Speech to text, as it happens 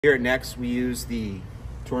Here at Nex, we use the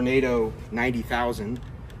Tornado 90,000.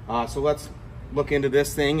 So let's look into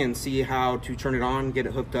this thing and see how to turn it on, get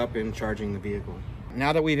it hooked up and charging the vehicle.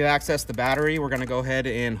 Now that we've accessed the battery, we're gonna go ahead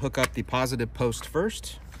and hook up the positive post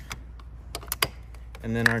first,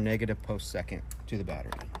 and then our negative post second to the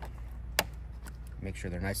battery. Make sure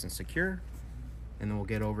they're nice and secure, and then we'll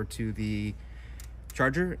get over to the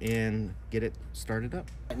charger and get it started up.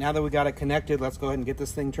 Now that we got it connected, let's go ahead and get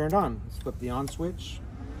this thing turned on. Let's flip the on switch.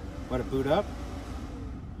 Let it boot up,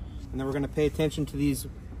 and then we're going to pay attention to these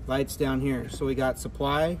lights down here. So we got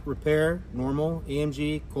supply, repair, normal,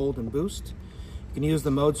 AMG, cold, and boost. You can use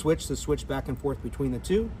the mode switch to switch back and forth between the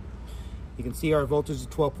two. You can see our voltage is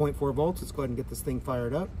 12.4 volts. Let's go ahead and get this thing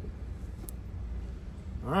fired up.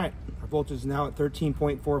 All right, our voltage is now at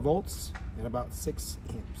 13.4 volts and about 6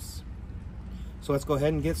 amps. So let's go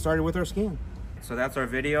ahead and get started with our scan. So that's our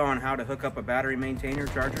video on how to hook up a battery maintainer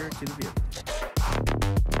charger to the vehicle.